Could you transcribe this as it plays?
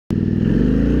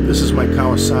This is my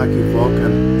Kawasaki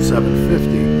Vulcan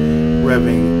 750,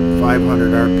 revving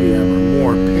 500 RPM or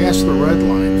more past the red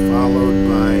line, followed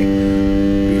by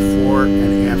before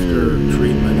and after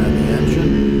treatment on the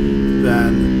engine,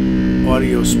 then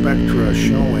audio spectra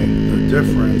showing the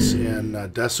difference in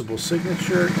decibel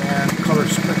signature and color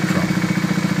spectrum.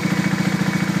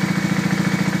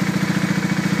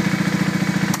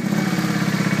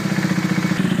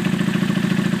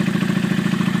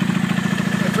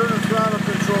 Turn the throttle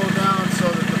control down so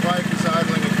that the bike is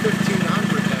idling at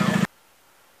 1500 now.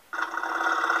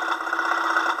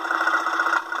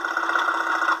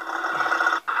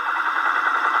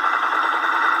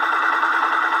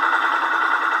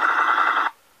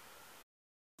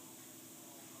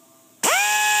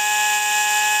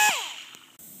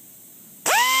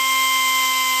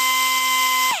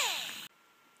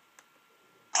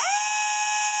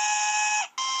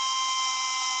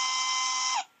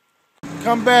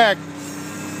 Come back.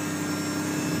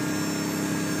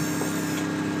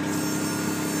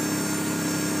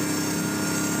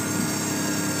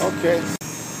 Okay.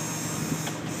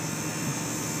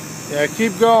 Yeah,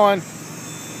 keep going.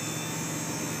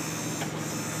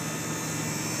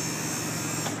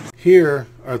 Here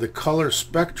are the color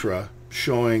spectra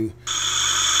showing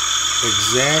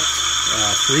exact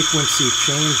frequency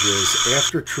changes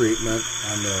after treatment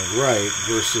on the right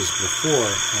versus before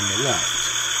on the left.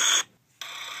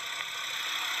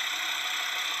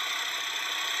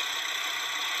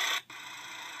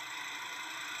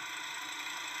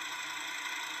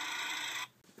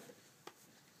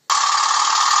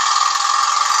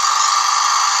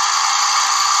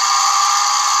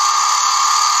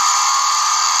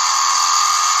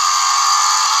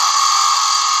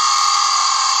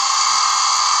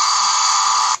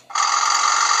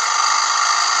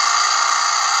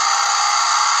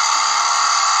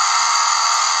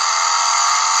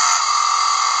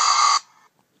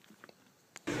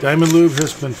 DiamondLube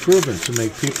has been proven to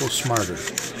make people smarter.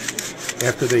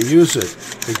 After they use it,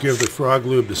 they give the frog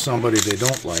lube to somebody they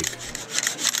don't like.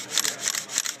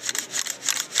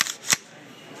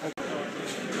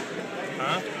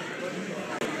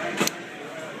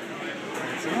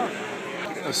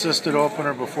 Assisted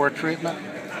opener before treatment.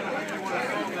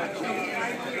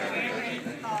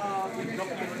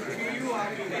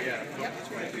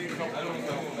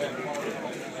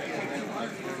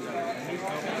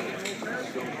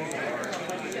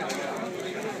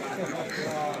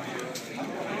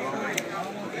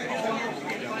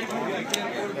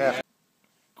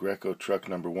 Greco truck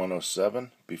number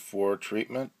 107 before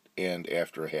treatment and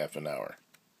after a half an hour.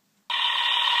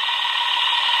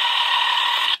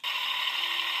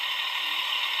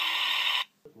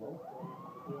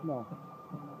 No.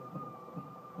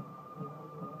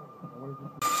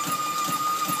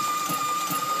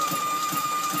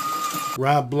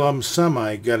 Rob Blum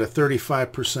Semi got a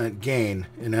 35% gain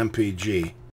in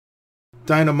MPG.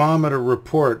 Dynamometer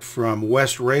report from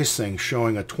West Racing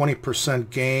showing a 20%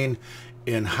 gain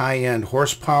in high-end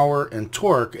horsepower and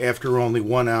torque after only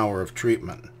 1 hour of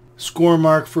treatment. Score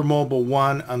mark for Mobile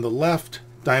 1 on the left,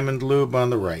 DiamondLube on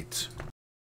the right.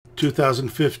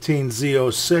 2015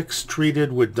 Z06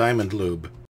 treated with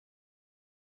DiamondLube.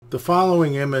 The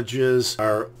following images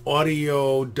are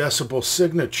audio decibel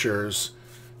signatures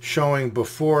showing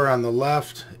before on the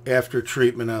left, after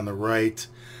treatment on the right,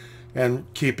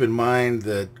 and keep in mind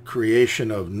that creation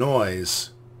of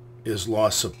noise is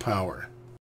loss of power.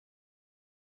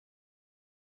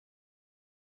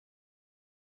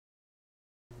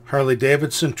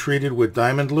 Harley-Davidson treated with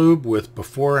DiamondLube with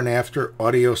before and after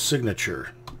audio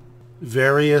signature.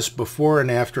 Various before and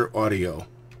after audio.